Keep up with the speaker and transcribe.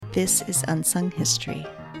This is Unsung History,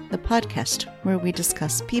 the podcast where we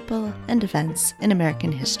discuss people and events in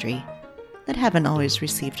American history that haven't always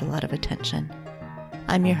received a lot of attention.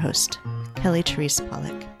 I'm your host, Kelly Therese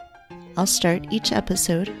Pollock. I'll start each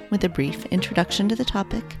episode with a brief introduction to the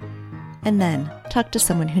topic, and then talk to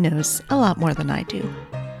someone who knows a lot more than I do.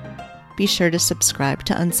 Be sure to subscribe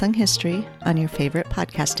to Unsung History on your favorite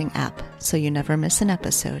podcasting app so you never miss an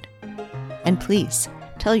episode. And please,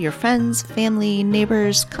 tell your friends, family,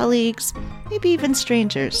 neighbors, colleagues, maybe even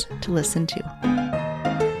strangers to listen to.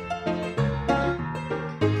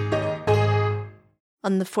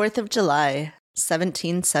 On the 4th of July,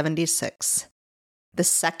 1776, the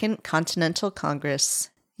Second Continental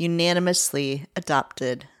Congress unanimously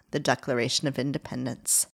adopted the Declaration of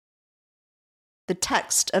Independence. The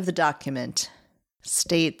text of the document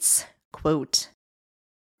states, quote,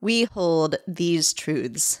 "We hold these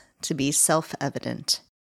truths to be self-evident,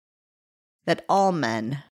 that all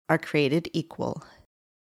men are created equal,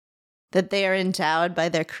 that they are endowed by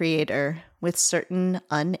their Creator with certain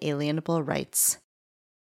unalienable rights,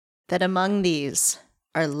 that among these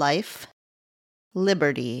are life,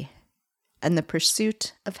 liberty, and the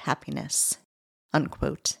pursuit of happiness,"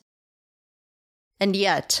 unquote. And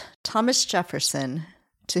yet, Thomas Jefferson,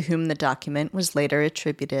 to whom the document was later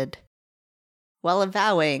attributed, while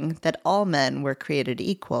avowing that all men were created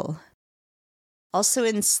equal, also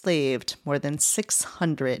enslaved more than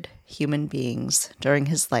 600 human beings during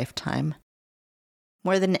his lifetime,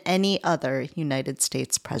 more than any other United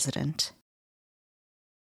States president.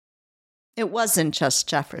 It wasn't just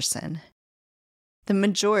Jefferson. The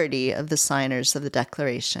majority of the signers of the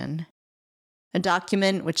Declaration, a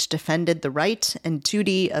document which defended the right and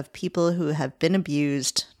duty of people who have been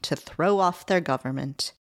abused to throw off their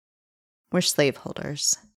government, were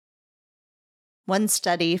slaveholders. One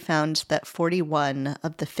study found that 41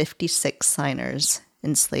 of the 56 signers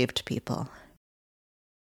enslaved people.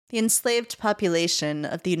 The enslaved population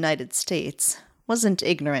of the United States wasn't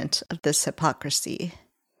ignorant of this hypocrisy,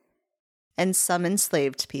 and some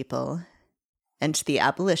enslaved people, and the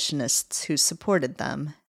abolitionists who supported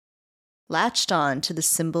them, latched on to the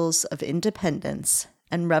symbols of independence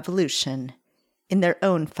and revolution in their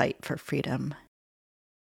own fight for freedom.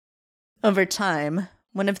 Over time,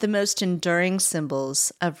 one of the most enduring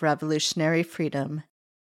symbols of revolutionary freedom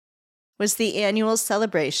was the annual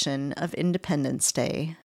celebration of Independence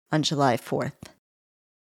Day on July 4th.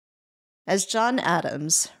 As John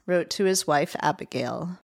Adams wrote to his wife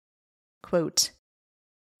Abigail, quote,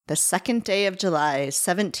 "The second day of July,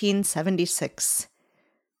 1776,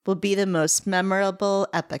 will be the most memorable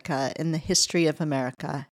epocha in the history of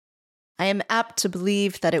America. I am apt to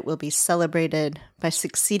believe that it will be celebrated by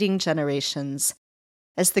succeeding generations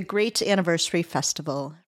as the great anniversary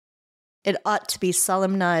festival. It ought to be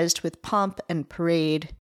solemnized with pomp and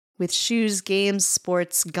parade, with shoes, games,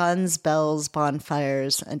 sports, guns, bells,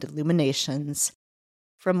 bonfires, and illuminations,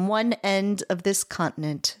 from one end of this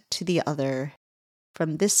continent to the other,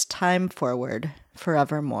 from this time forward,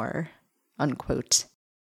 forevermore," unquote.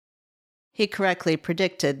 He correctly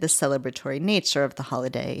predicted the celebratory nature of the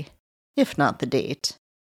holiday, if not the date.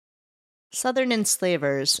 Southern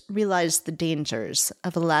enslavers realized the dangers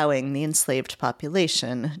of allowing the enslaved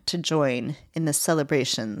population to join in the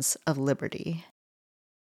celebrations of liberty.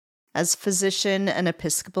 As physician and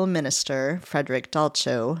Episcopal minister Frederick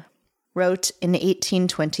Dalcho wrote in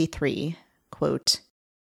 1823, quote,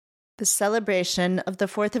 "The celebration of the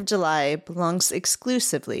 4th of July belongs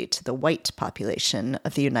exclusively to the white population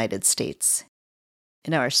of the United States.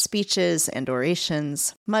 In our speeches and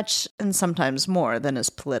orations, much and sometimes more than is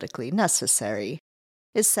politically necessary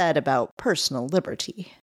is said about personal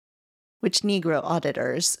liberty, which Negro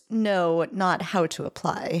auditors know not how to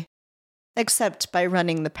apply, except by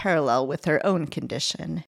running the parallel with their own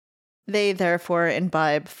condition. They therefore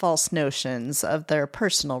imbibe false notions of their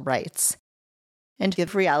personal rights, and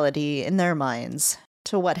give reality in their minds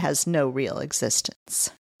to what has no real existence,"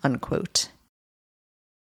 unquote.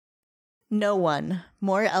 No one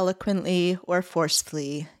more eloquently or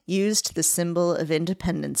forcefully used the symbol of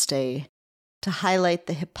Independence Day to highlight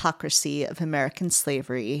the hypocrisy of American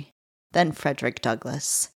slavery than Frederick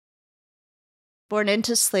Douglass. Born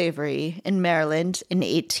into slavery in Maryland in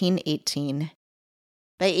 1818,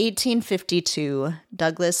 by 1852,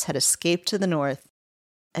 Douglass had escaped to the North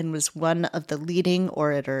and was one of the leading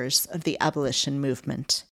orators of the abolition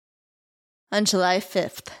movement. On July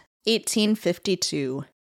 5th, 1852,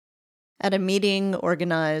 at a meeting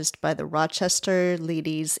organized by the Rochester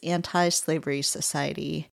Ladies Anti-Slavery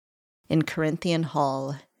Society in Corinthian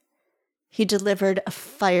Hall, he delivered a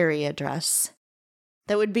fiery address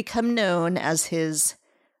that would become known as his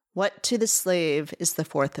What to the Slave is the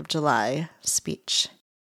 4th of July speech,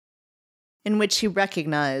 in which he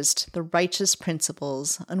recognized the righteous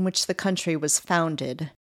principles on which the country was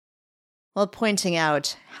founded, while pointing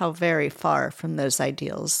out how very far from those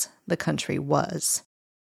ideals the country was,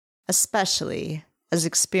 especially as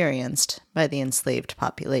experienced by the enslaved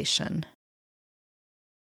population.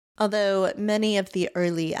 Although many of the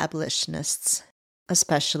early abolitionists,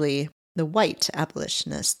 especially the white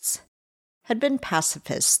abolitionists, had been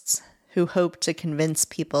pacifists who hoped to convince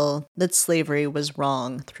people that slavery was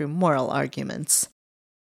wrong through moral arguments,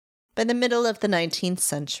 by the middle of the 19th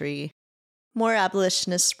century, more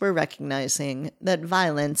abolitionists were recognizing that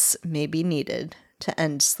violence may be needed to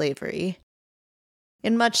end slavery,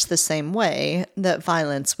 in much the same way that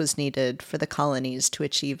violence was needed for the colonies to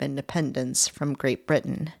achieve independence from Great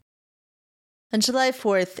Britain. On July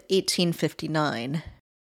 4th, 1859,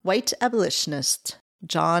 white abolitionist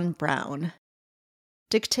John Brown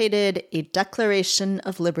dictated a Declaration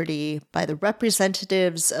of Liberty by the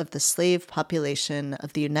representatives of the slave population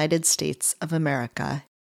of the United States of America,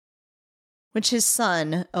 which his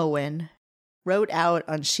son, Owen, wrote out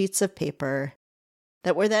on sheets of paper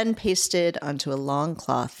that were then pasted onto a long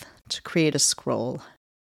cloth to create a scroll.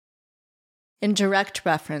 In direct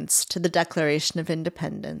reference to the Declaration of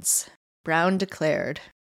Independence, Brown declared,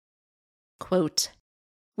 quote,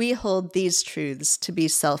 "We hold these truths to be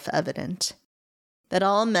self-evident, that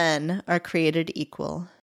all men are created equal,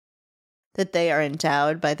 that they are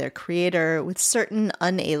endowed by their Creator with certain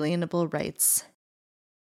unalienable rights,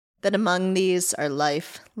 that among these are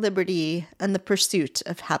life, liberty, and the pursuit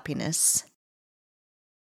of happiness,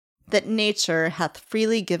 that nature hath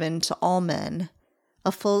freely given to all men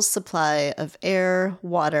a full supply of air,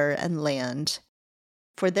 water, and land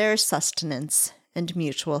for their sustenance and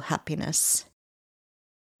mutual happiness,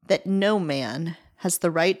 that no man has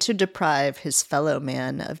the right to deprive his fellow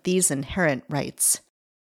man of these inherent rights,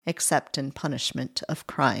 except in punishment of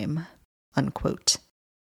crime." Unquote.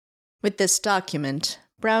 With this document,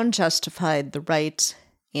 Brown justified the right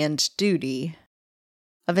and duty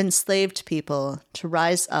of enslaved people to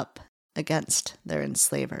rise up against their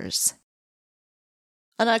enslavers.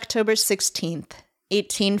 On October 16th,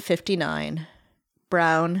 1859,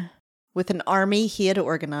 Brown, with an army he had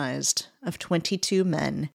organized of 22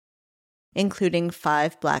 men, including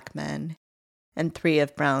 5 black men and 3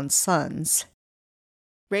 of Brown's sons,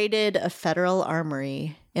 raided a federal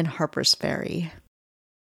armory in Harper's Ferry,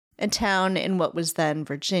 a town in what was then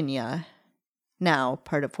Virginia, now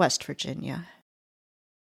part of West Virginia.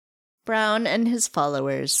 Brown and his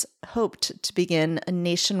followers hoped to begin a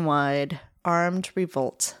nationwide armed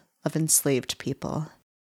revolt of enslaved people,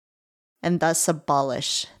 and thus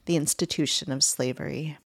abolish the institution of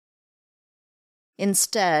slavery.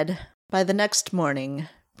 Instead, by the next morning,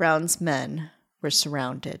 Brown's men were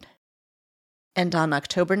surrounded. And on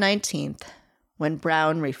October 19th, when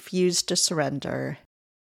Brown refused to surrender,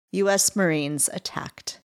 U.S. Marines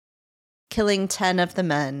attacked, killing 10 of the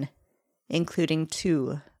men, including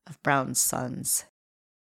 2 of Brown's sons.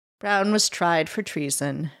 Brown was tried for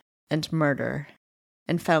treason and murder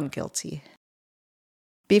and found guilty.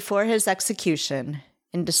 Before his execution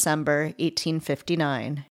in December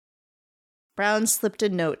 1859, Brown slipped a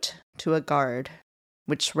note to a guard,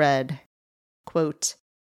 which read, quote,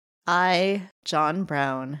 "I, John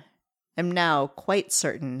Brown, am now quite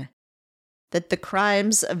certain that the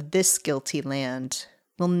crimes of this guilty land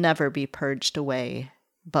will never be purged away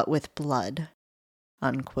but with blood."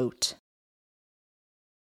 Unquote.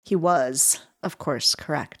 He was, of course,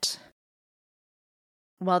 correct.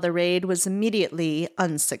 While the raid was immediately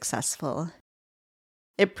unsuccessful,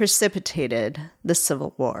 it precipitated the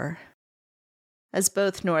Civil War, as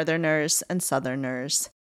both Northerners and Southerners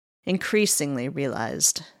increasingly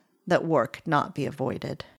realized that war could not be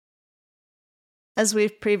avoided. As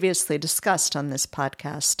we've previously discussed on this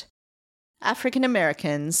podcast, African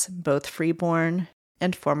Americans, both freeborn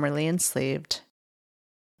and formerly enslaved,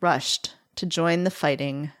 rushed to join the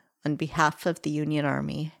fighting on behalf of the Union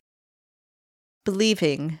Army,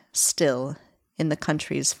 believing still in the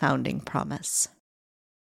country's founding promise.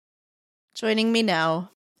 Joining me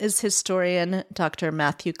now is historian Dr.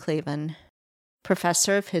 Matthew Clavin,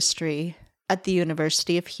 professor of history at the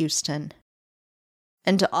University of Houston,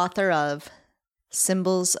 and author of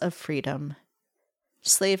Symbols of Freedom: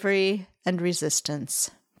 Slavery and Resistance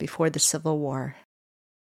Before the Civil War.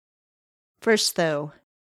 First, though,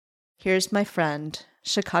 here's my friend,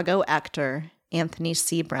 Chicago actor Anthony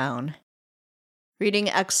C. Brown, reading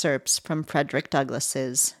excerpts from Frederick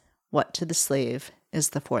Douglass's What to the Slave is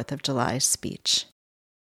the 4th of July speech.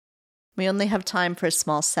 We only have time for a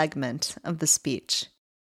small segment of the speech,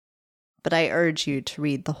 but I urge you to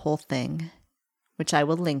read the whole thing, which I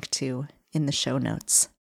will link to in the show notes.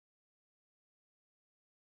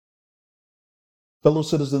 Fellow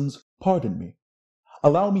citizens, pardon me.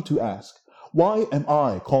 Allow me to ask, why am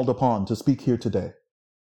I called upon to speak here today?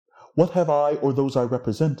 What have I or those I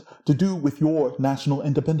represent to do with your national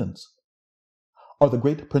independence? Are the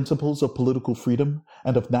great principles of political freedom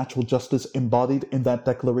and of natural justice embodied in that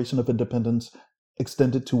Declaration of Independence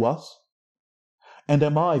extended to us? And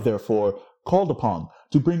am I, therefore, called upon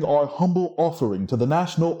to bring our humble offering to the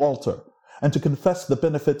national altar and to confess the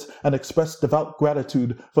benefits and express devout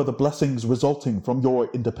gratitude for the blessings resulting from your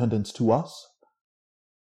independence to us?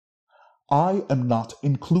 I am not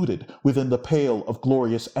included within the pale of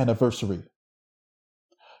glorious anniversary.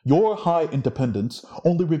 Your high independence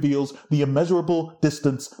only reveals the immeasurable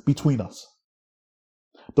distance between us.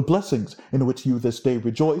 The blessings in which you this day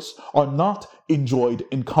rejoice are not enjoyed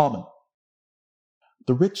in common.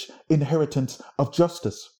 The rich inheritance of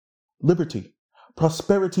justice, liberty,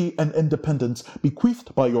 prosperity, and independence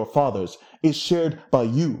bequeathed by your fathers is shared by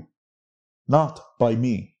you, not by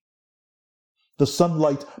me. The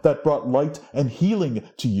sunlight that brought light and healing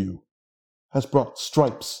to you has brought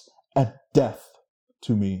stripes and death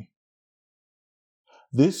to me.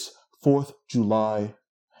 This 4th July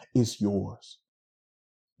is yours,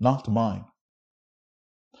 not mine.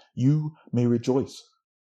 You may rejoice.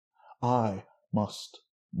 I must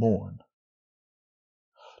mourn.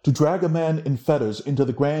 To drag a man in fetters into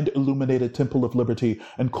the grand illuminated Temple of Liberty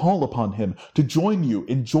and call upon him to join you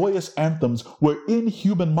in joyous anthems were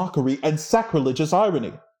inhuman mockery and sacrilegious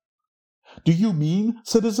irony. Do you mean,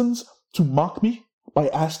 citizens, to mock me by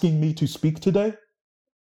asking me to speak today?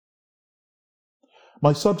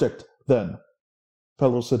 My subject, then,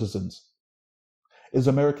 fellow citizens, is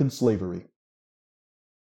American slavery.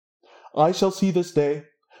 I shall see this day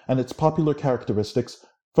and its popular characteristics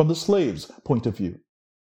from the slave's point of view.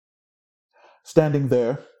 Standing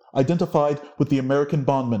there, identified with the American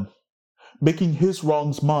bondman, making his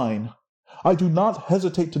wrongs mine, I do not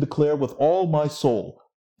hesitate to declare with all my soul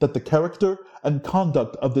that the character and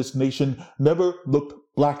conduct of this nation never looked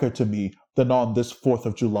blacker to me than on this 4th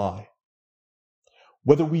of July.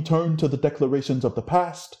 Whether we turn to the declarations of the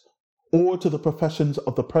past or to the professions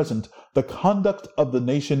of the present, the conduct of the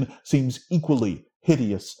nation seems equally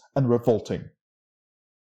hideous and revolting.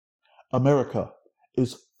 America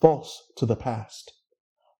is false to the past,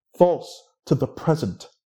 false to the present,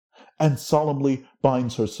 and solemnly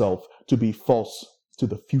binds herself to be false to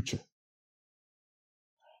the future.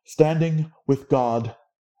 Standing with God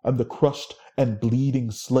and the crushed and bleeding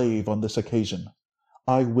slave on this occasion,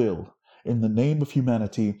 I will, in the name of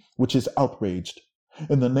humanity which is outraged,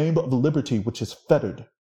 in the name of liberty which is fettered,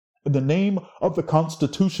 in the name of the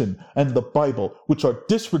Constitution and the Bible, which are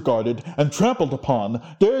disregarded and trampled upon,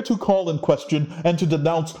 dare to call in question and to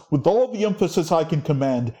denounce with all the emphasis I can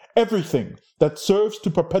command everything that serves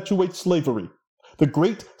to perpetuate slavery, the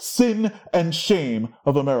great sin and shame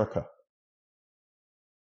of America.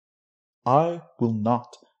 I will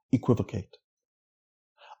not equivocate.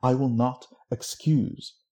 I will not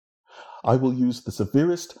excuse. I will use the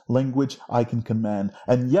severest language I can command,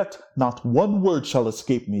 and yet not one word shall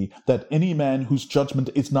escape me that any man whose judgment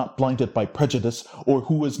is not blinded by prejudice, or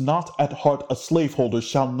who is not at heart a slaveholder,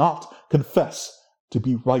 shall not confess to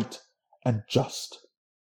be right and just.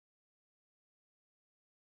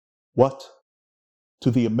 What,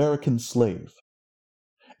 to the American slave,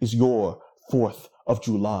 is your 4th of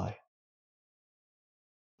July?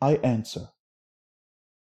 I answer,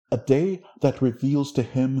 a day that reveals to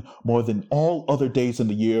him more than all other days in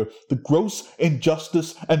the year the gross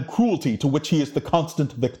injustice and cruelty to which he is the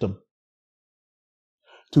constant victim.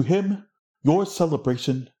 To him, your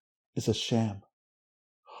celebration is a sham.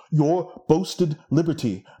 Your boasted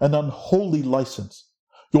liberty an unholy license.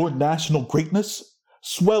 Your national greatness,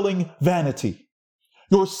 swelling vanity.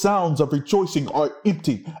 Your sounds of rejoicing are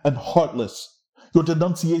empty and heartless. Your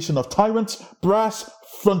denunciation of tyrants,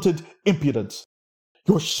 brass-fronted impudence.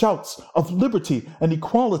 Your shouts of liberty and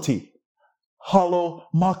equality, hollow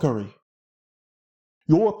mockery.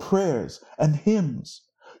 Your prayers and hymns,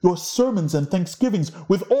 your sermons and thanksgivings,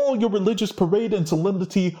 with all your religious parade and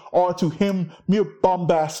solemnity, are to him mere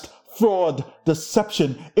bombast, fraud,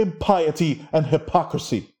 deception, impiety, and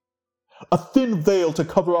hypocrisy. A thin veil to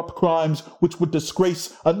cover up crimes which would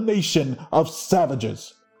disgrace a nation of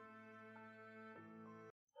savages.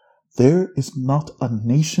 There is not a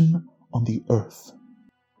nation on the earth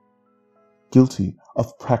guilty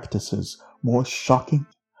of practices more shocking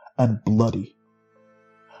and bloody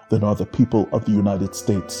than are the people of the United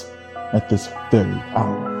States at this very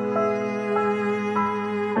hour.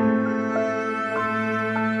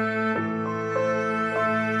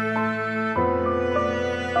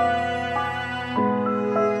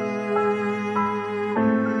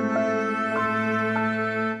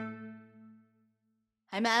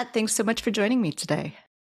 Matt. Thanks so much for joining me today.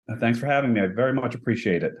 Thanks for having me. I very much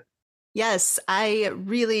appreciate it. Yes, I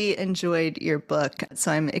really enjoyed your book.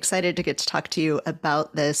 So I'm excited to get to talk to you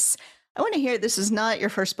about this. I want to hear, this is not your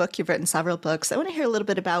first book. You've written several books. I want to hear a little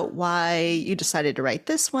bit about why you decided to write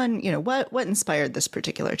this one. What inspired this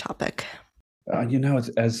particular topic?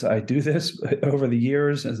 As I do this over the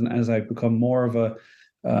years, as I become more of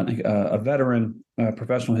a veteran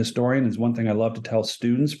professional historian, is one thing I love to tell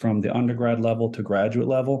students from the undergrad level to graduate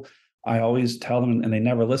level. I always tell them, and they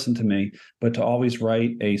never listen to me, but to always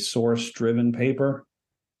write a source-driven paper.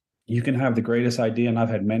 You can have the greatest idea, and I've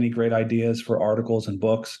had many great ideas for articles and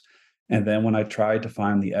books. And then when I try to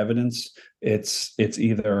find the evidence, it's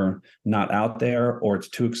either not out there, or it's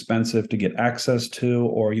too expensive to get access to,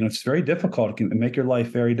 or it's very difficult. It can make your life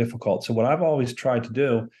very difficult. So what I've always tried to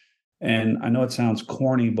do, and I know it sounds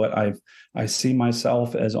corny, but I see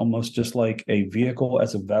myself as almost just like a vehicle,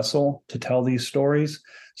 as a vessel to tell these stories.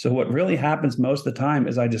 So what really happens most of the time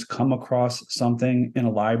is I just come across something in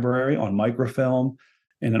a library, on microfilm,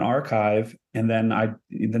 in an archive, and then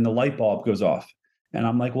the light bulb goes off. And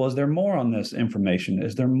I'm like, well, is there more on this information?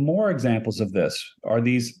 Is there more examples of this? Are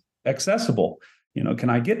these accessible? Can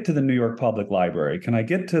I get to the New York Public Library? Can I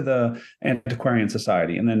get to the Antiquarian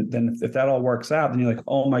Society? And then if that all works out, then you're like,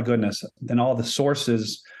 oh my goodness, then all the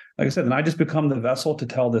sources, like I said, then I just become the vessel to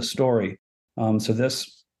tell this story. So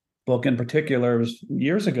this book in particular was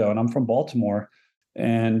years ago, and I'm from Baltimore,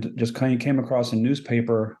 and just kind of came across a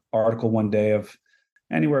newspaper article one day of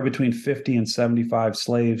anywhere between 50 and 75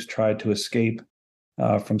 slaves tried to escape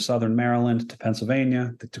from southern Maryland to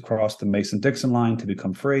Pennsylvania to cross the Mason-Dixon line to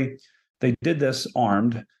become free. They did this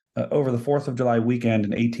armed over the 4th of July weekend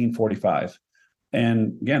in 1845.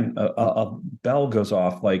 And again, a bell goes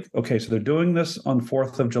off like, okay, so they're doing this on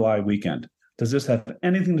 4th of July weekend. Does this have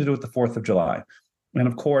anything to do with the 4th of July? And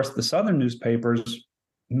of course, the Southern newspapers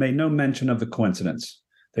made no mention of the coincidence.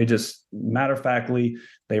 They just, matter-of-factly,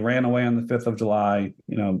 they ran away on the 5th of July,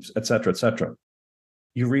 et cetera, et cetera.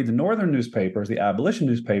 You read the Northern newspapers, the abolition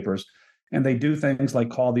newspapers, and they do things like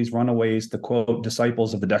call these runaways the, quote,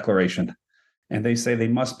 disciples of the Declaration. And they say they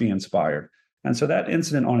must be inspired. And so that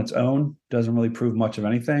incident on its own doesn't really prove much of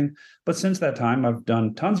anything. But since that time, I've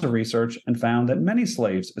done tons of research and found that many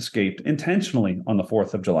slaves escaped intentionally on the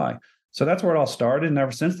 4th of July. So that's where it all started. And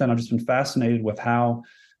ever since then, I've just been fascinated with how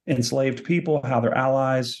enslaved people, how their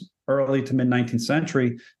allies, early to mid-19th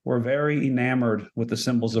century, were very enamored with the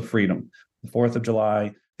symbols of freedom. The 4th of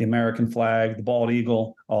July, the American flag, the bald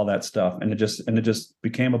eagle, all that stuff. And it just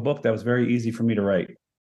became a book that was very easy for me to write.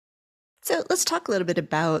 So let's talk a little bit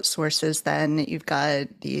about sources then. You've got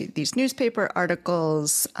these newspaper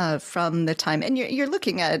articles from the time, and you're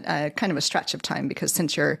looking at kind of a stretch of time, because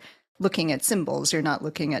since you're looking at symbols, you're not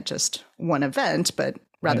looking at just one event, but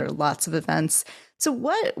rather lots of events. So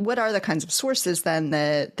what are the kinds of sources then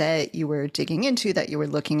that you were digging into, that you were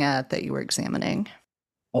looking at, that you were examining?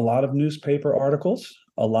 A lot of newspaper articles,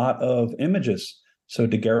 a lot of images. So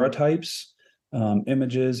daguerreotypes,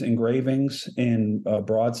 images, engravings in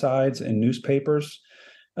broadsides in newspapers,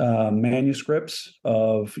 manuscripts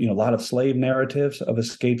of, a lot of slave narratives of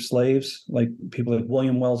escaped slaves, like people like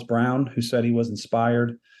William Wells Brown, who said he was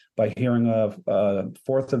inspired by hearing a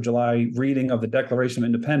 4th of July reading of the Declaration of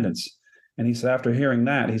Independence. And he said, after hearing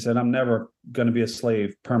that, he said, I'm never going to be a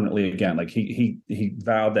slave permanently again. Like he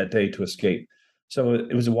vowed that day to escape. So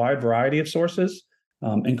it was a wide variety of sources.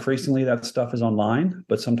 Increasingly, that stuff is online,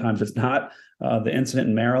 but sometimes it's not. The incident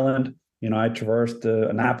in Maryland, I traversed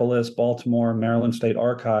Annapolis, Baltimore, Maryland State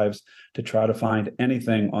Archives to try to find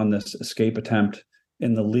anything on this escape attempt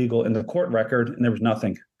in the court record, and there was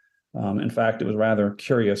nothing. In fact, it was rather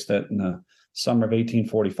curious that in the summer of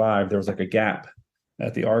 1845, there was like a gap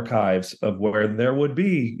at the archives of where there would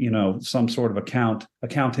be, some sort of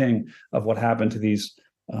accounting of what happened to these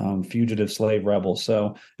fugitive slave rebels.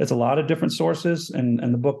 So it's a lot of different sources, and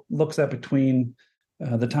the book looks at between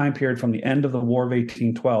the time period from the end of the War of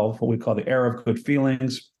 1812, what we call the era of good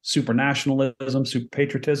feelings, supernationalism, super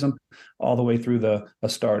patriotism, all the way through the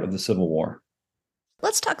start of the Civil War.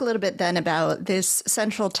 Let's talk a little bit then about this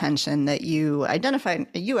central tension that you identify,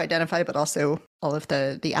 but also all of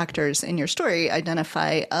the actors in your story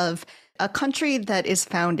identify, of a country that is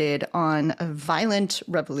founded on a violent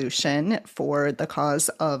revolution for the cause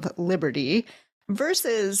of liberty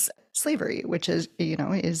versus slavery, which is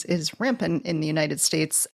rampant in the United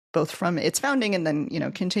States, both from its founding and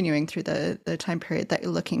then, continuing through the time period that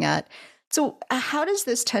you're looking at. So how does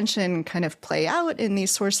this tension kind of play out in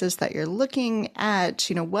these sources that you're looking at?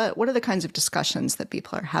 What are the kinds of discussions that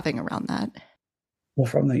people are having around that? Well,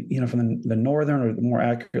 from the northern, or more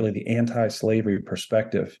accurately, the anti-slavery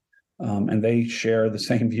perspective, and they share the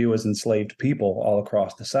same view as enslaved people all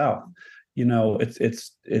across the South.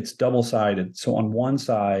 It's double-sided. So on one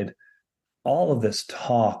side, all of this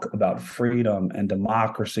talk about freedom and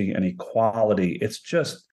democracy and equality,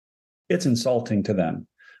 it's insulting to them.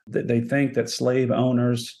 They think that slave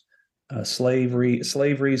owners,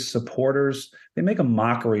 slavery's supporters, they make a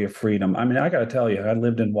mockery of freedom. I mean, I got to tell you, I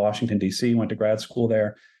lived in Washington, D.C., went to grad school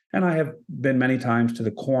there, and I have been many times to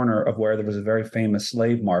the corner of where there was a very famous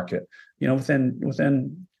slave market,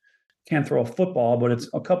 within can't throw a football, but it's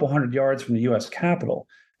a couple hundred yards from the U.S. Capitol.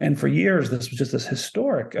 And for years, this was just this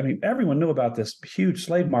historic, I mean, everyone knew about this huge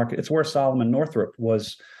slave market. It's where Solomon Northup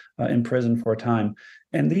was imprisoned for a time.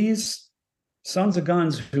 And these sons of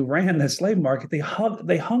guns who ran the slave market, they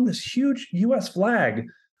hung this huge U.S. flag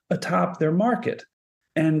atop their market.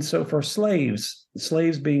 And so for slaves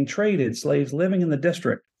being traded, slaves living in the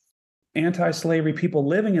district, anti-slavery people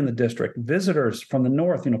living in the district, visitors from the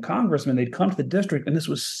North, congressmen, they'd come to the district, and this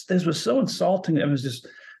was so insulting. It was just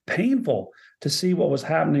painful to see what was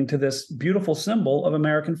happening to this beautiful symbol of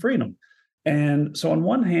American freedom. And so on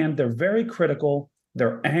one hand, they're very critical,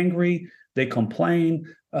 they're angry, they complain,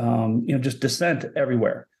 just dissent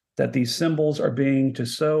everywhere, that these symbols are being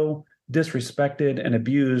just so disrespected and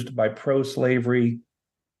abused by pro-slavery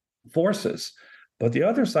forces. But the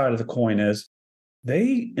other side of the coin is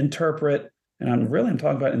they interpret, and I'm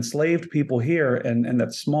talking about enslaved people here and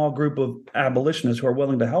that small group of abolitionists who are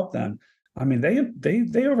willing to help them. I mean, they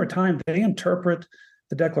over time, they interpret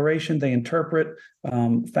the Declaration, they interpret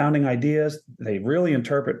founding ideas, they really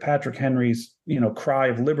interpret Patrick Henry's, cry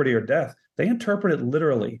of liberty or death. They interpret it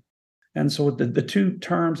literally. And so the two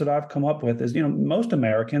terms that I've come up with is, most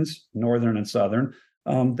Americans, Northern and Southern,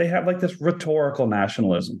 they have like this rhetorical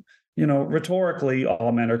nationalism. Rhetorically,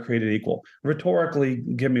 all men are created equal. Rhetorically,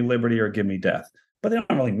 give me liberty or give me death. But they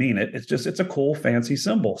don't really mean it. It's a cool, fancy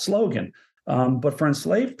symbol, slogan. But for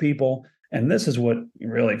enslaved people, and this is what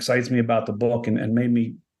really excites me about the book and made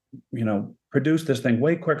me, produce this thing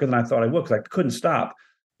way quicker than I thought I would, because I couldn't stop.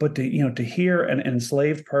 But to hear an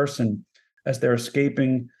enslaved person as they're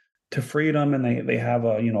escaping to freedom, and they have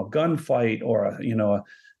a gunfight or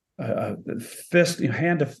a fist,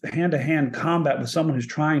 hand-to-hand combat with someone who's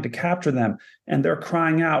trying to capture them, and they're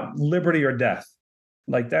crying out liberty or death.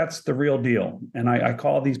 Like, that's the real deal. And I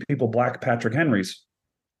call these people Black Patrick Henrys.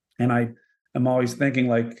 And I am always thinking,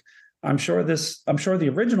 like, I'm sure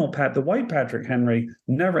the original the white Patrick Henry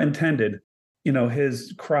never intended,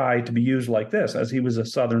 his cry to be used like this, as he was a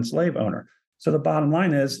Southern slave owner. So the bottom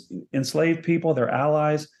line is, enslaved people, their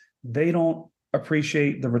allies, they don't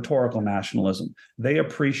appreciate the rhetorical nationalism. They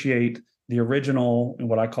appreciate the original,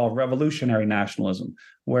 what I call revolutionary nationalism,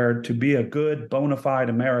 where to be a good, bona fide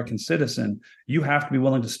American citizen, you have to be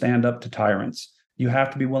willing to stand up to tyrants. You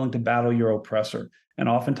have to be willing to battle your oppressor. And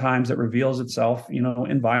oftentimes it reveals itself,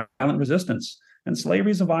 in violent resistance. And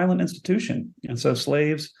slavery is a violent institution. And so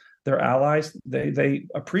slaves, their allies, they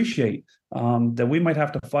appreciate that we might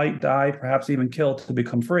have to fight, die, perhaps even kill to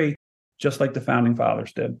become free, just like the founding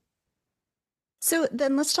fathers did. So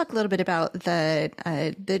then let's talk a little bit about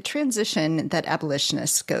the transition that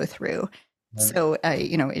abolitionists go through. Right. So,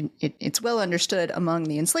 it's well understood among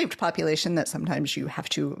the enslaved population that sometimes you have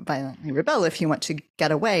to violently rebel if you want to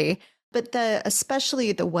get away. But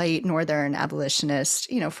especially the white Northern abolitionists,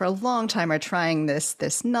 for a long time are trying this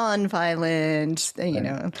nonviolent,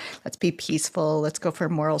 right. Let's be peaceful, let's go for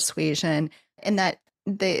moral suasion. And that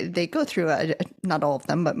they go through, not all of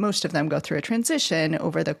them, but most of them go through a transition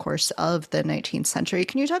over the course of the 19th century.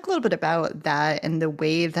 Can you talk a little bit about that and the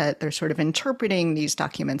way that they're sort of interpreting these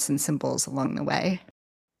documents and symbols along the way?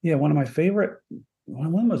 Yeah, one of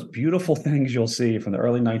the most beautiful things you'll see from the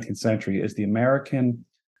early 19th century is the American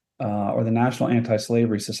or the National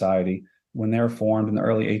Anti-Slavery Society, when they're formed in the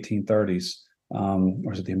early 1830s,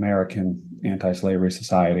 or is it the American Anti-Slavery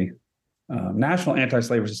Society? National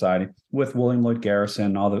Anti-Slavery Society, with William Lloyd Garrison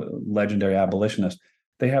and all the legendary abolitionists.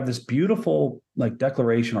 They have this beautiful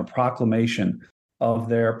declaration or proclamation of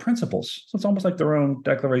their principles. So it's almost like their own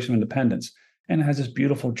Declaration of Independence. And it has this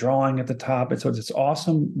beautiful drawing at the top. It's this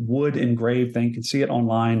awesome wood engraved thing. You can see it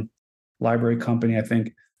online. Library Company, I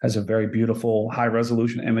think, has a very beautiful high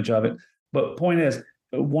resolution image of it. But point is,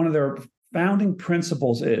 one of their founding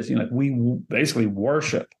principles is, we basically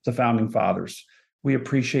worship the founding fathers. We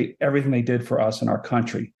appreciate everything they did for us and our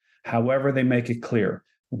country. However, they make it clear,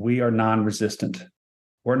 we are non-resistant.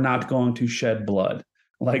 We're not going to shed blood.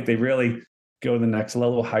 Like, they really go to the next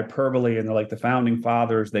level of hyperbole, and they're like the founding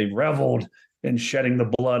fathers. They reveled in shedding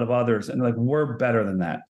the blood of others. And they're like, we're better than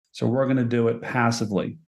that. So we're going to do it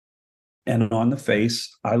passively. And on the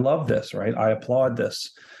face, I love this, right? I applaud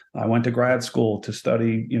this. I went to grad school to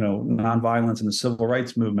study, nonviolence and the civil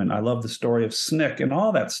rights movement. I love the story of SNCC and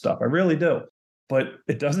all that stuff. I really do. But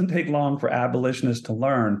it doesn't take long for abolitionists to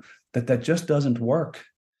learn that that just doesn't work.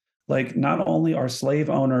 Like, not only are slave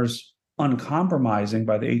owners uncompromising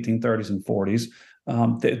by the 1830s and 40s,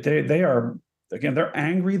 they are, again, they're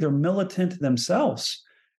angry, they're militant themselves.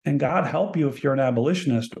 And God help you if you're an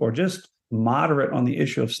abolitionist or just moderate on the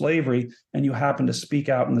issue of slavery and you happen to speak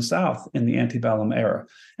out in the South in the antebellum era.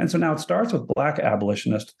 And so now it starts with Black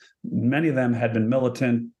abolitionists. Many of them had been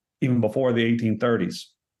militant even before the 1830s.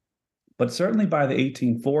 But certainly by the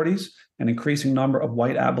 1840s, an increasing number of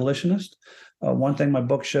white abolitionists. One thing my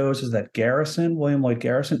book shows is that Garrison, William Lloyd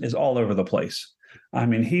Garrison, is all over the place. I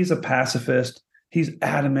mean, he's a pacifist. He's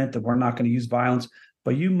adamant that we're not going to use violence.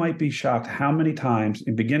 But you might be shocked how many times,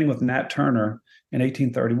 beginning with Nat Turner in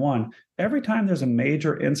 1831, every time there's a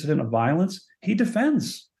major incident of violence, he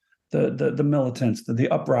defends the militants, the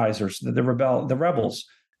uprisers, the rebels.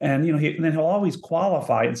 And then he'll always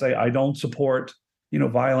qualify and say, I don't support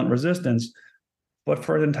violent resistance. But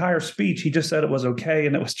for an entire speech, he just said it was okay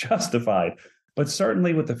and it was justified. But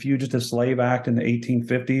certainly with the Fugitive Slave Act in the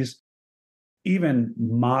 1850s, even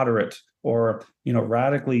moderate or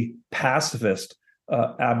radically pacifist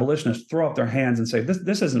abolitionists throw up their hands and say,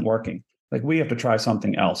 this isn't working. Like, we have to try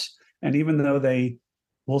something else. And even though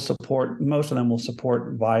most of them will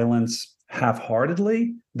support violence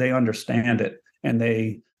half-heartedly, they understand it and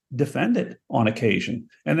they defend it on occasion.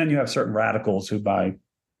 And then you have certain radicals who, by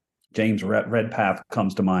James Redpath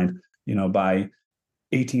comes to mind, by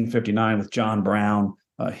 1859 with John Brown,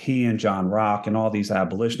 he and John Rock and all these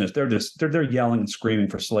abolitionists, they're yelling and screaming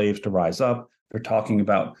for slaves to rise up. They're talking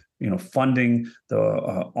about, funding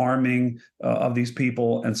the arming of these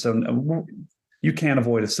people. And so you can't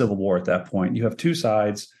avoid a civil war at that point. You have two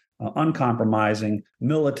sides, uncompromising,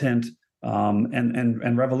 militant,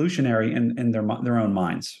 and revolutionary in their own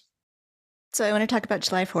minds. So I want to talk about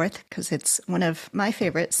July 4th because it's one of my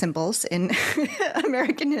favorite symbols in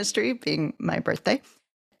American history, being my birthday.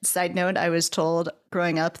 Side note, I was told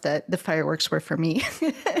growing up that the fireworks were for me.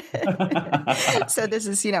 So this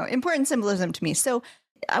is, important symbolism to me. So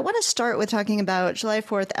I want to start with talking about July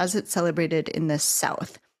 4th as it's celebrated in the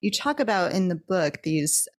South. You talk about in the book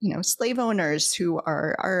these, slave owners who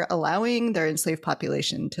are allowing their enslaved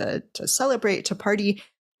population to celebrate, to party,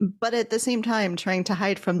 but at the same time trying to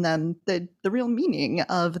hide from them the real meaning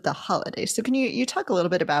of the holiday. So can you talk a little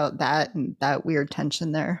bit about that and that weird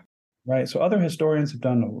tension there? Right. So other historians have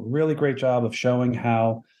done a really great job of showing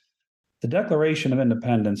how the Declaration of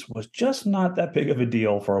Independence was just not that big of a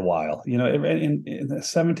deal for a while. In the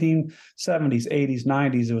 1770s, 80s,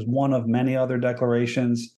 90s, it was one of many other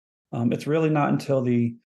declarations. It's really not until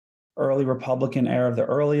the early Republican era, the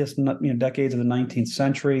earliest decades of the 19th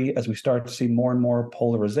century, as we start to see more and more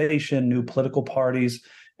polarization, new political parties,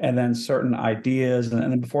 and then certain ideas. And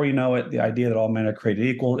then before you know it, the idea that all men are created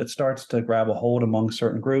equal, it starts to grab a hold among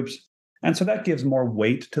certain groups. And so that gives more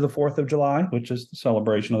weight to the 4th of July, which is the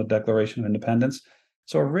celebration of the Declaration of Independence.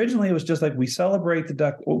 So originally it was just like we celebrate the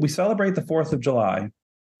 4th of July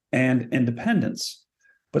and independence,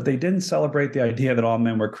 but they didn't celebrate the idea that all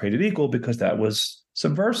men were created equal because that was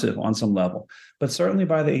subversive on some level. But certainly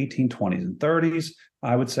by the 1820s and 30s,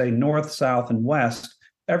 I would say North, South, and West,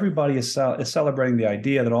 everybody is celebrating the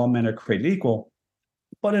idea that all men are created equal.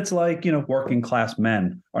 But it's like, working class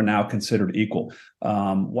men are now considered equal.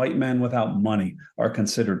 White men without money are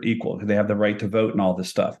considered equal. They have the right to vote and all this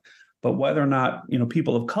stuff. But whether or not,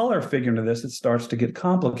 people of color figure into this, it starts to get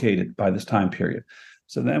complicated by this time period.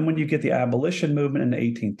 So then when you get the abolition movement in the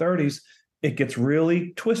 1830s, it gets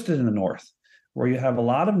really twisted in the North, where you have a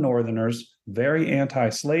lot of Northerners very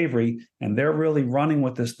anti-slavery, and they're really running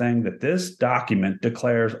with this thing that this document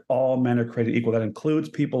declares all men are created equal. That includes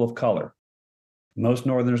people of color. Most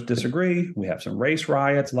Northerners disagree. We have some race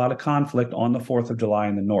riots, a lot of conflict on the 4th of July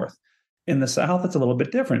in the North. In the South, it's a little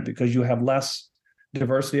bit different because you have less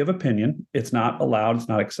diversity of opinion. It's not allowed, it's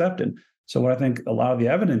not accepted. So what I think a lot of the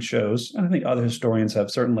evidence shows, and I think other historians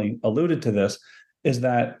have certainly alluded to this, is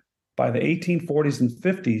that by the 1840s and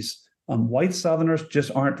 50s, white Southerners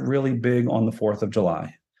just aren't really big on the 4th of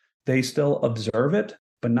July. They still observe it,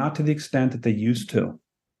 but not to the extent that they used to.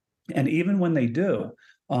 And even when they do,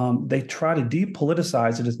 they try to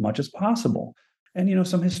depoliticize it as much as possible. And,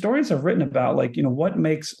 some historians have written about, what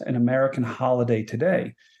makes an American holiday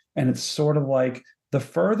today. And it's sort of like the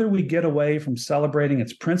further we get away from celebrating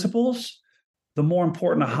its principles, the more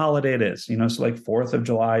important a holiday it is. So like 4th of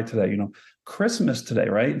July today, Christmas today,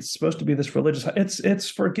 right? It's supposed to be this religious, it's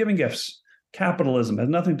for giving gifts. Capitalism has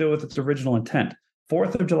nothing to do with its original intent.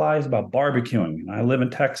 4th of July is about barbecuing. And I live in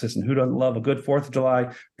Texas, and who doesn't love a good 4th of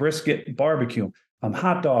July brisket barbecue?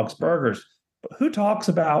 Hot dogs, burgers. But who talks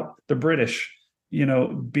about the British,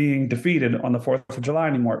 being defeated on the 4th of July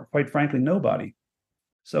anymore? Quite frankly, nobody.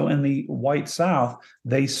 So in the white South,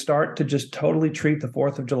 they start to just totally treat the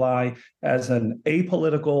 4th of July as an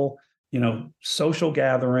apolitical, social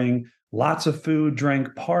gathering, lots of food, drink,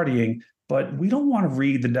 partying. But we don't want to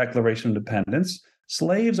read the Declaration of Independence.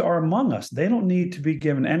 Slaves are among us. They don't need to be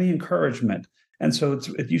given any encouragement. And so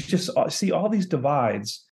you just see all these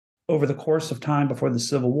divides over the course of time before the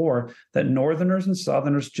Civil War, that Northerners and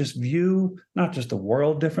Southerners just view not just the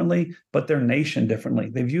world differently, but their nation differently.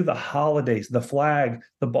 They view the holidays, the flag,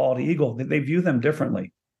 the bald eagle, they view them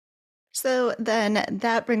differently. So then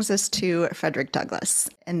that brings us to Frederick Douglass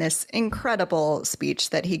and this incredible speech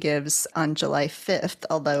that he gives on July 5th,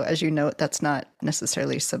 although, as you note, that's not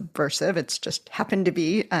necessarily subversive. It's just happened to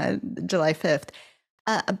be July 5th,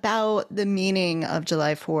 about the meaning of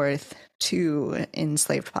July 4th to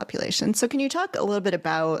enslaved populations. So can you talk a little bit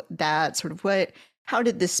about that, sort of how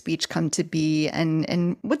did this speech come to be,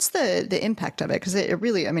 and what's the impact of it? Because it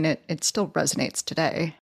really, it still resonates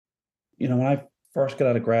today. When I first got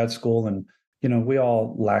out of grad school, and we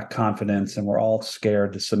all lack confidence, and we're all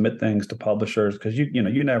scared to submit things to publishers because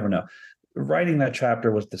you never know. Writing that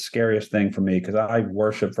chapter was the scariest thing for me because I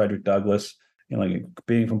worship Frederick Douglass.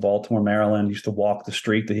 Being from Baltimore, Maryland, used to walk the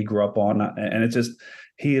street that he grew up on, and it's just,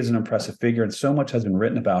 he is an impressive figure, and so much has been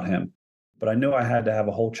written about him. But I knew I had to have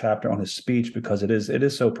a whole chapter on his speech because it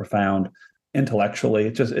is so profound intellectually.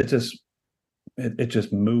 It's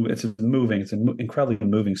moving. It's an incredibly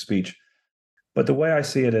moving speech. But the way I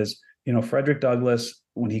see it is, Frederick Douglass,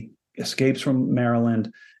 when he escapes from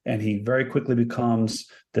Maryland and he very quickly becomes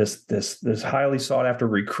this highly sought after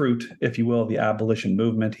recruit, if you will, of the abolition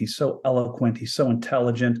movement. He's so eloquent. He's so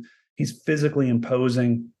intelligent. He's physically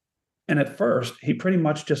imposing. And at first, he pretty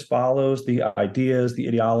much just follows the ideas, the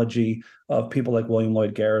ideology of people like William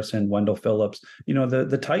Lloyd Garrison, Wendell Phillips,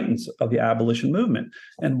 the titans of the abolition movement.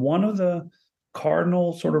 And one of the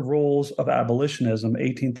cardinal sort of rules of abolitionism,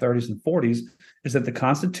 1830s and 40s, is that the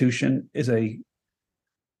Constitution is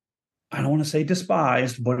I don't want to say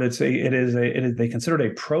despised, but they consider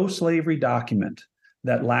it a pro-slavery document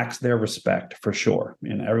that lacks their respect for sure.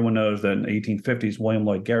 And everyone knows that in the 1850s, William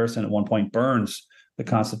Lloyd Garrison at one point burns the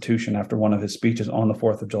Constitution after one of his speeches on the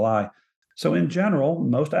 4th of July. So in general,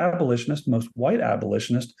 most abolitionists, most white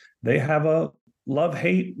abolitionists, they have a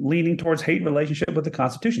love-hate, leaning towards hate relationship with the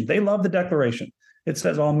Constitution. They love the Declaration. It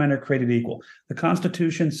says all men are created equal. The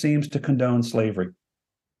Constitution seems to condone slavery.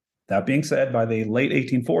 That being said, by the late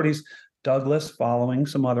 1840s, Douglass, following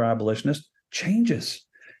some other abolitionists, changes.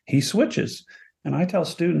 He switches. And I tell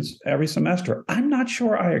students every semester, I'm not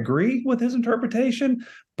sure I agree with his interpretation,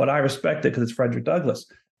 but I respect it because it's Frederick Douglass.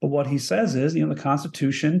 But what he says is, the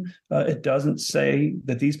Constitution, it doesn't say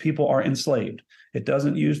that these people are enslaved. It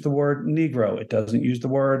doesn't use the word Negro. It doesn't use the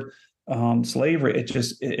word slavery.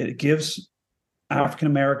 It gives African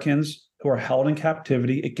Americans who are held in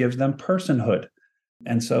captivity, it gives them personhood.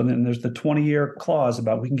 And so then there's the 20-year clause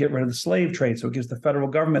about we can get rid of the slave trade. So it gives the federal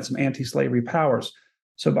government some anti-slavery powers.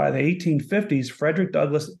 So by the 1850s, Frederick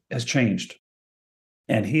Douglass has changed,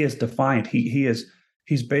 and he is defiant.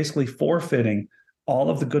 He's basically forfeiting all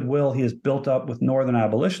of the goodwill he has built up with Northern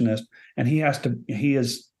abolitionists, and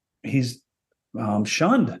he's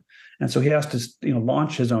shunned. And so he has to,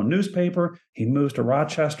 launch his own newspaper. He moves to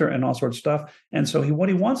Rochester and all sorts of stuff. And so what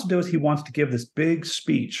he wants to do is he wants to give this big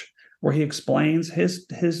speech where he explains his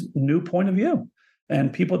new point of view.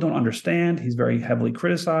 And people don't understand. He's very heavily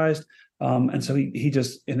criticized. And so and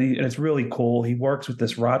it's really cool. He works with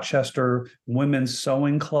this Rochester Women's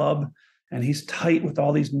Sewing Club, and he's tight with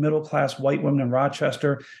all these middle-class white women in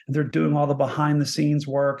Rochester, and they're doing all the behind-the-scenes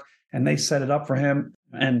work, and they set it up for him.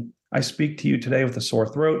 And I speak to you today with a sore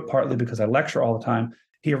throat, partly because I lecture all the time.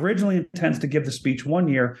 He originally intends to give the speech 1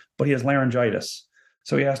 year, but he has laryngitis.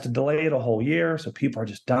 So he has to delay it a whole year. So people are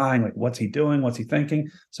just dying. Like, what's he doing? What's he thinking?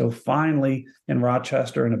 So finally, in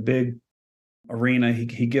Rochester, in a big arena,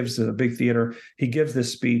 he gives a big theater. He gives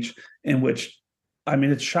this speech in which,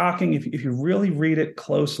 it's shocking if you really read it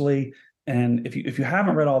closely. And if you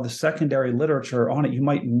haven't read all the secondary literature on it, you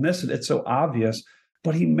might miss it. It's so obvious.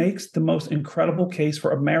 But he makes the most incredible case for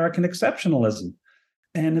American exceptionalism.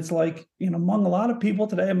 And it's like, among a lot of people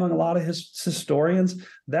today, among a lot of historians,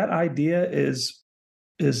 that idea is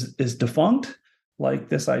defunct. Like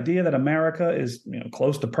this idea that America is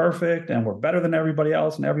close to perfect and we're better than everybody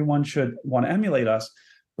else and everyone should want to emulate us.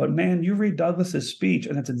 But man, you read Douglass's speech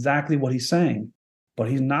and it's exactly what he's saying. But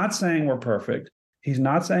he's not saying we're perfect. He's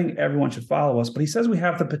not saying everyone should follow us, but he says we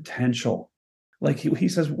have the potential. Like he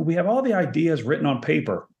says, we have all the ideas written on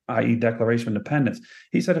paper, i.e., Declaration of Independence.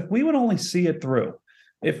 He said, if we would only see it through,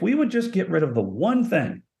 if we would just get rid of the one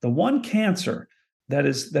thing, the one cancer that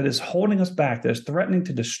is holding us back, that is threatening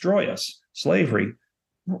to destroy us, slavery,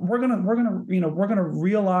 we're gonna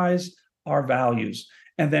realize our values.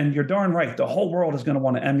 And then you're darn right, the whole world is going to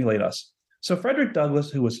want to emulate us. So Frederick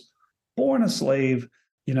Douglass, who was born a slave,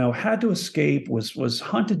 had to escape, was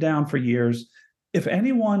hunted down for years. If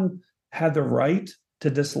anyone had the right to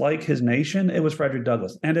dislike his nation, it was Frederick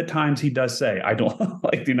Douglass. And at times he does say, I don't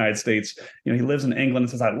like the United States. He lives in England and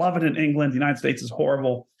says, I love it in England. The United States is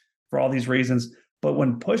horrible for all these reasons. But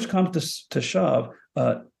when push comes to shove,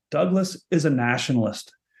 Douglass is a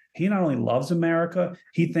nationalist. He not only loves America,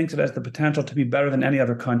 he thinks it has the potential to be better than any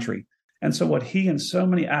other country. And so what he and so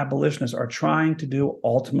many abolitionists are trying to do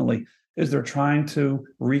ultimately is they're trying to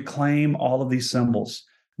reclaim all of these symbols.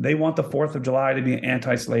 They want the 4th of July to be an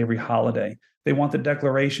anti-slavery holiday. They want the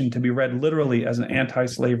Declaration to be read literally as an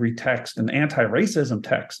anti-slavery text, an anti-racism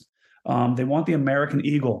text. They want the American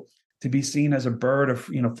eagle to be seen as a bird of,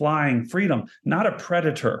 flying freedom, not a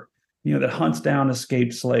predator, that hunts down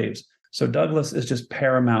escaped slaves. So Douglass is just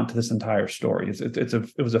paramount to this entire story.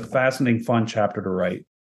 It was a fascinating, fun chapter to write.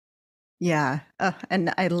 Yeah,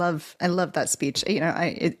 and I love that speech.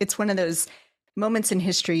 It's one of those moments in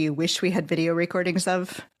history you wish we had video recordings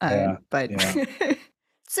of. But yeah.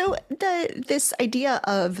 So this idea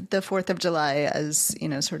of the 4th of July as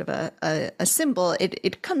sort of a symbol,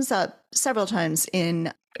 it comes up several times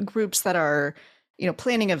in groups that are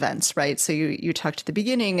planning events, right? So you talked at the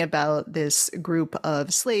beginning about this group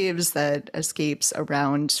of slaves that escapes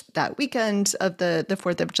around that weekend of the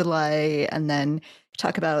 4th of July, and then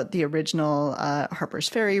talk about the original Harper's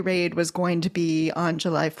Ferry raid was going to be on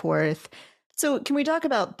July 4th. So can we talk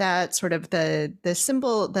about that sort of the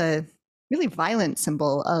symbol, the really violent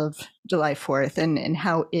symbol of July 4th and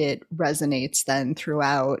how it resonates then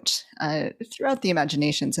throughout the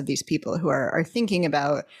imaginations of these people who are thinking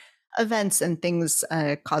about events and things,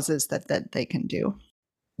 causes that they can do?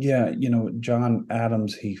 Yeah, John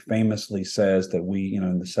Adams, he famously says that we,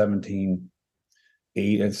 in the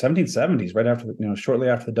 1770s, right after, shortly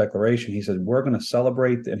after the Declaration, he said, we're going to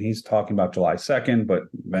celebrate, and he's talking about July 2nd, but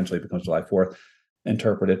eventually it becomes July 4th,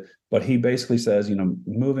 interpreted. But he basically says,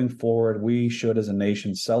 moving forward, we should as a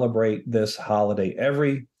nation celebrate this holiday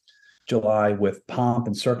every July with pomp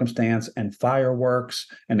and circumstance and fireworks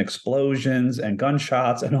and explosions and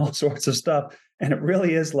gunshots and all sorts of stuff. And it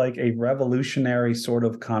really is like a revolutionary sort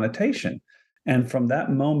of connotation. And from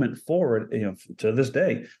that moment forward, to this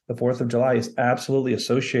day, the 4th of July is absolutely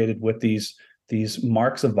associated with these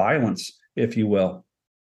marks of violence, if you will.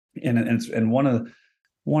 And one of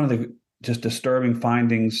the just disturbing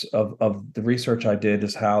findings of the research I did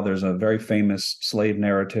is how there's a very famous slave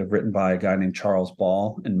narrative written by a guy named Charles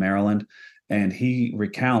Ball in Maryland. And he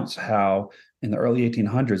recounts how in the early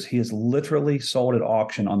 1800s, he is literally sold at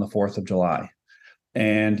auction on the 4th of July.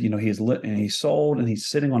 And, he's sold and he's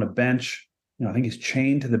sitting on a bench. I think he's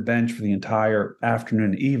chained to the bench for the entire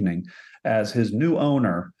afternoon and evening as his new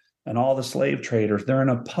owner and all the slave traders, they're in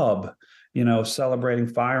a pub, celebrating,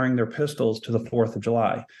 firing their pistols to the 4th of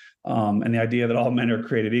July. And the idea that all men are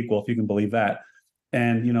created equal, if you can believe that.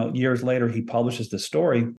 And, years later, he publishes this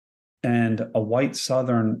story, and a white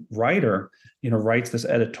Southern writer, writes this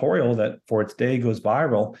editorial that for its day goes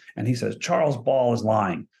viral. And he says, Charles Ball is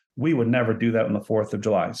lying. We would never do that on the 4th of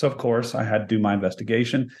July. So, of course, I had to do my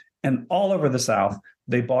investigation. And all over the South,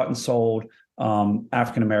 they bought and sold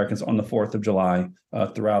African Americans on the 4th of July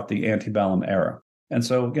throughout the antebellum era. And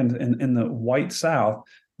so, again, in the white South,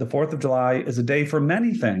 the 4th of July is a day for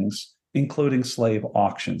many things, including slave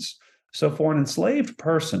auctions. So for an enslaved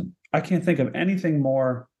person, I can't think of anything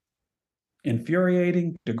more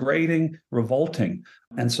infuriating, degrading, revolting.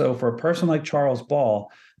 And so for a person like Charles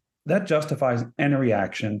Ball, that justifies any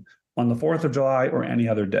reaction on the 4th of July or any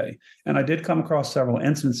other day. And I did come across several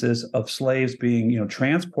instances of slaves being,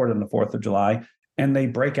 transported on the 4th of July, and they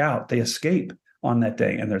break out, they escape on that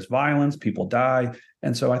day, and there's violence, people die.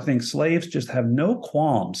 And so I think slaves just have no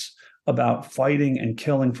qualms about fighting and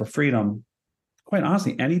killing for freedom, quite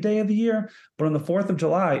honestly, any day of the year. But on the 4th of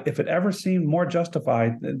July, if it ever seemed more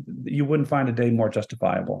justified, you wouldn't find a day more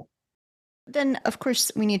justifiable. Then, of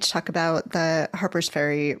course, we need to talk about the Harper's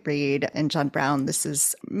Ferry raid and John Brown. This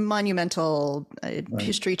is monumental,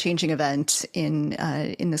 history-changing event in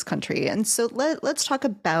this country. And so let's talk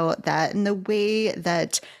about that and the way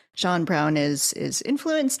that John Brown is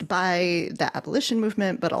influenced by the abolition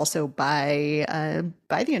movement, but also by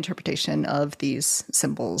the interpretation of these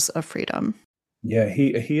symbols of freedom. Yeah,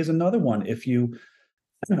 he is another one. If you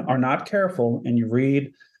are not careful and you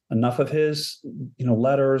read enough of his,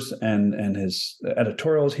 letters and his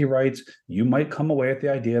editorials he writes, you might come away with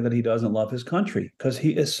the idea that he doesn't love his country because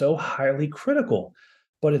he is so highly critical.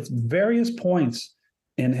 But at various points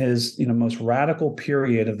in his, most radical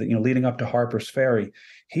period of the, leading up to Harper's Ferry,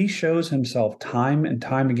 he shows himself time and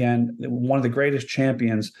time again one of the greatest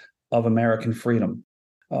champions of American freedom.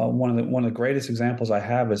 One of the greatest examples I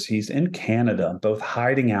have is he's in Canada, both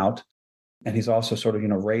hiding out, and he's also sort of,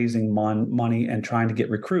 raising money and trying to get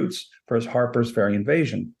recruits for his Harper's Ferry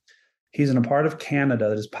invasion. He's in a part of Canada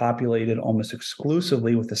that is populated almost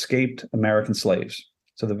exclusively with escaped American slaves.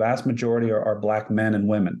 So the vast majority are Black men and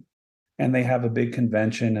women. And they have a big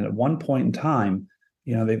convention. And at one point in time,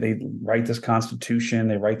 they write this constitution,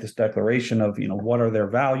 they write this declaration of, what are their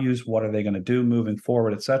values, what are they going to do moving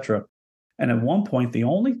forward, et cetera. And at one point, the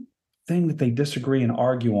only thing that they disagree and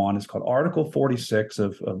argue on is called Article 46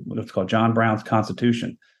 of what's called John Brown's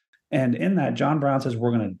Constitution. And in that, John Brown says,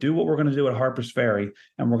 we're going to do what we're going to do at Harper's Ferry,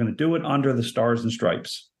 and we're going to do it under the Stars and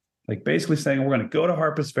Stripes. Like basically saying we're going to go to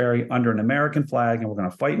Harper's Ferry under an American flag, and we're going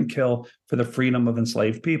to fight and kill for the freedom of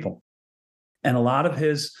enslaved people. And a lot of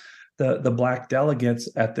the Black delegates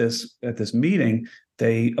at this meeting,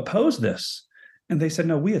 they opposed this. And they said,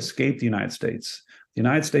 no, we escaped the United States. The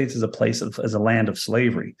United States is a land of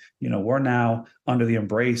slavery. We're now under the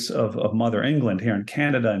embrace of Mother England here in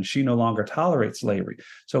Canada, and she no longer tolerates slavery.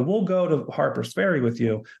 So we'll go to Harper's Ferry with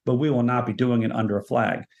you, but we will not be doing it under a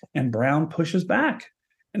flag. And Brown pushes back.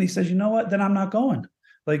 And he says, you know what? Then I'm not going.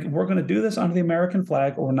 Like, we're going to do this under the American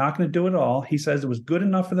flag, or we're not going to do it at all. He says it was good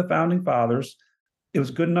enough for the founding fathers. It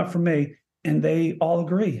was good enough for me. And they all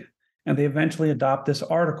agree. And they eventually adopt this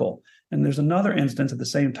article. And there's another instance at the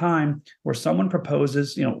same time where someone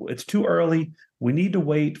proposes, it's too early. We need to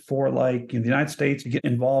wait for the United States to get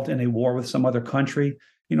involved in a war with some other country.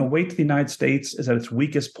 Wait till the United States is at its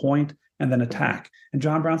weakest point and then attack. And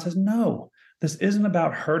John Brown says, no, this isn't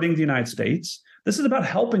about hurting the United States. This is about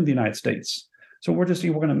helping the United States. So we're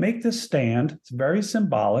going to make this stand. It's very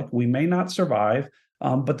symbolic. We may not survive,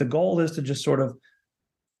 but the goal is to just sort of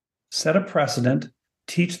set a precedent,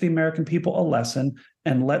 teach the American people a lesson,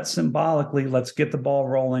 and let's get the ball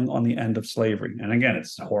rolling on the end of slavery. And again,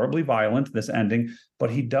 it's horribly violent, this ending, but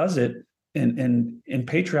he does it in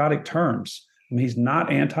patriotic terms. I mean, he's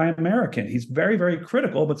not anti-American. He's very, very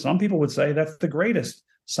critical, but some people would say that's the greatest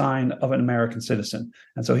sign of an American citizen.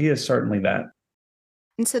 And so he is certainly that.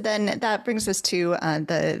 And so then that brings us to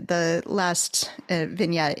the last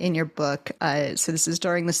vignette in your book. So this is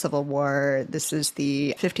during the Civil War. This is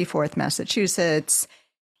the 54th Massachusetts.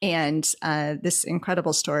 And this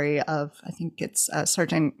incredible story of, I think it's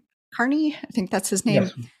Sergeant Kearney. I think that's his name.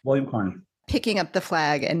 Yes, William Kearney. Picking up the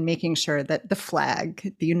flag and making sure that the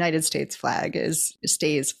flag, the United States flag,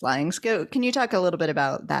 stays flying. So can you talk a little bit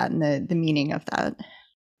about that and the meaning of that?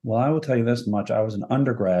 Well, I will tell you this much. I was an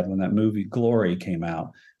undergrad when that movie Glory came out.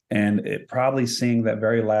 And probably seeing that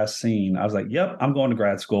very last scene, I was like, yep, I'm going to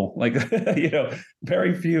grad school. Like,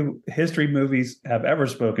 very few history movies have ever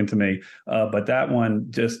spoken to me. But that one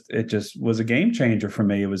just was a game changer for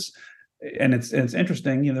me. It was, and it's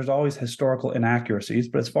interesting, there's always historical inaccuracies,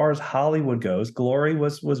 but as far as Hollywood goes, Glory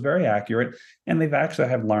was very accurate. And they've actually, I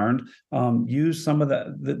have learned, used some of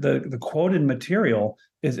the quoted material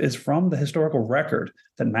is from the historical record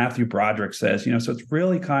that Matthew Broderick says, so it's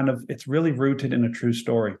really rooted in a true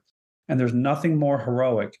story. And there's nothing more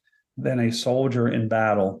heroic than a soldier in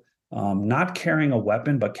battle, not carrying a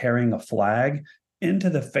weapon, but carrying a flag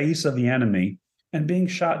into the face of the enemy and being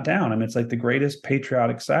shot down. I mean, it's like the greatest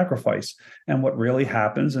patriotic sacrifice. And what really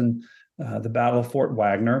happens in the Battle of Fort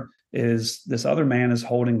Wagner is this other man is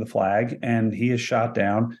holding the flag and he is shot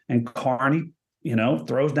down, and Kearney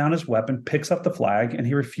throws down his weapon, picks up the flag, and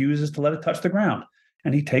he refuses to let it touch the ground.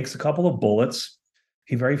 And he takes a couple of bullets.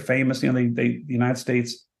 He very famous, the United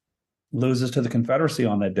States loses to the Confederacy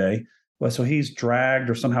on that day. Well, so he's dragged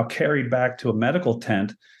or somehow carried back to a medical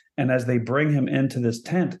tent. And as they bring him into this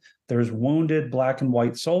tent, there's wounded Black and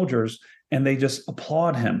white soldiers, and they just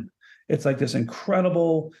applaud him. It's like this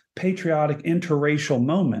incredible patriotic interracial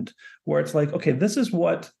moment where it's like, okay, this is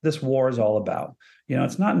what this war is all about.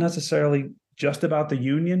 It's not necessarily just about the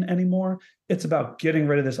Union anymore. It's about getting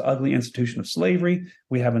rid of this ugly institution of slavery.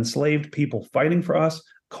 We have enslaved people fighting for us.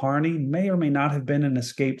 Kearney may or may not have been an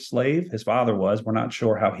escaped slave. His father was. We're not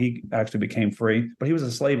sure how he actually became free, but he was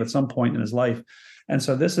a slave at some point in his life. And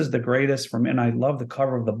so this is the greatest for me. And I love the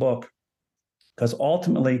cover of the book because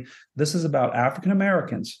ultimately this is about African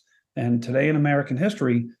Americans. And today in American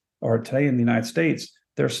history, or today in the United States,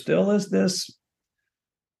 there still is this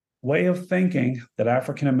way of thinking that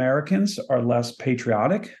African Americans are less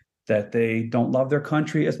patriotic, that they don't love their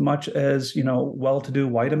country as much as, well-to-do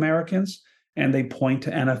white Americans. And they point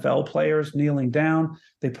to NFL players kneeling down.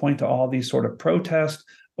 They point to all these sort of protests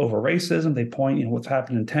over racism. They point, what's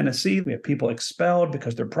happened in Tennessee. We have people expelled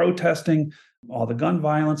because they're protesting all the gun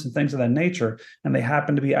violence and things of that nature. And they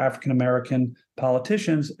happen to be African-American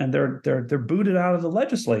politicians, and they're booted out of the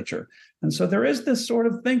legislature. And so there is this sort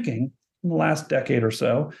of thinking in the last decade or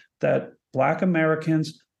so that Black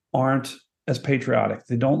Americans aren't as patriotic.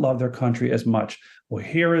 They don't love their country as much. Well,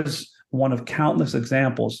 here is one of countless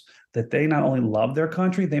examples that they not only love their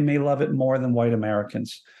country, they may love it more than white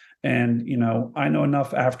Americans. And, I know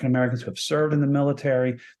enough African Americans who have served in the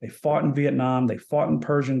military. They fought in Vietnam. They fought in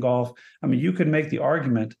Persian Gulf. I mean, you could make the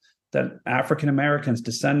argument that African Americans,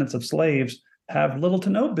 descendants of slaves, have little to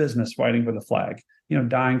no business fighting for the flag,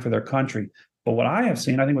 dying for their country. But what I have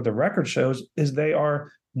seen, I think what the record shows, is they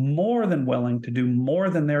are more than willing to do more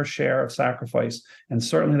than their share of sacrifice. And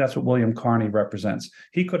certainly that's what William Carney represents.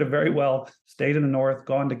 He could have very well stayed in the North,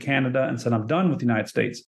 gone to Canada, and said, I'm done with the United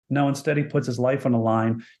States. No, instead he puts his life on the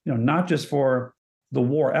line, not just for the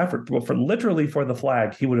war effort, but literally for the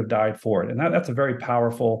flag. He would have died for it. And that's a very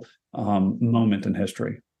powerful moment in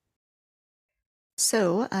history.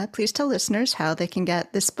 So please tell listeners how they can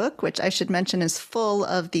get this book, which I should mention is full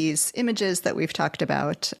of these images that we've talked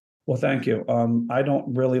about. Well, thank you. I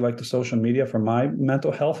don't really like the social media for my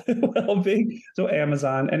mental health and well-being. So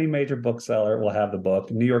Amazon, any major bookseller will have the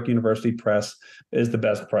book. New York University Press is the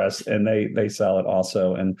best press, and they sell it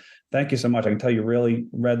also. And thank you so much. I can tell you really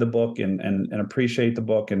read the book and appreciate the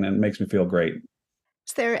book, and it makes me feel great.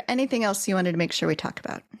 Is there anything else you wanted to make sure we talk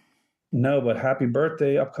about? No, but happy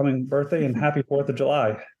birthday, upcoming birthday, and happy 4th of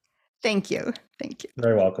July. Thank you. Thank you.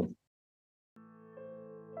 Very welcome.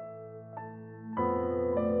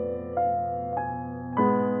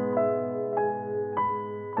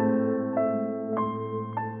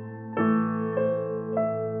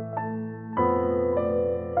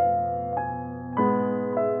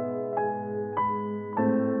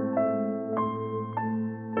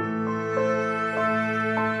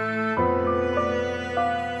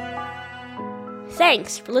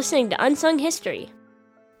 Thanks for listening to Unsung History.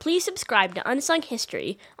 Please subscribe to Unsung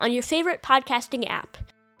History on your favorite podcasting app.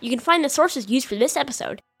 You can find the sources used for this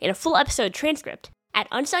episode and a full episode transcript at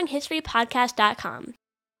unsunghistorypodcast.com.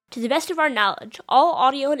 To the best of our knowledge, all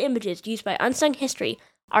audio and images used by Unsung History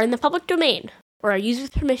are in the public domain or are used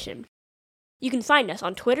with permission. You can find us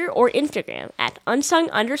on Twitter or Instagram at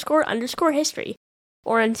unsung__history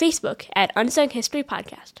or on Facebook at Unsung History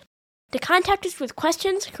Podcast. To contact us with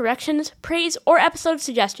questions, corrections, praise, or episode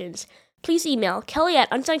suggestions, please email Kelly at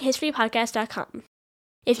unsunghistorypodcast.com.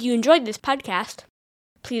 If you enjoyed this podcast,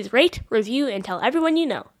 please rate, review, and tell everyone you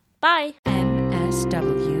know. Bye!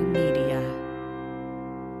 NSW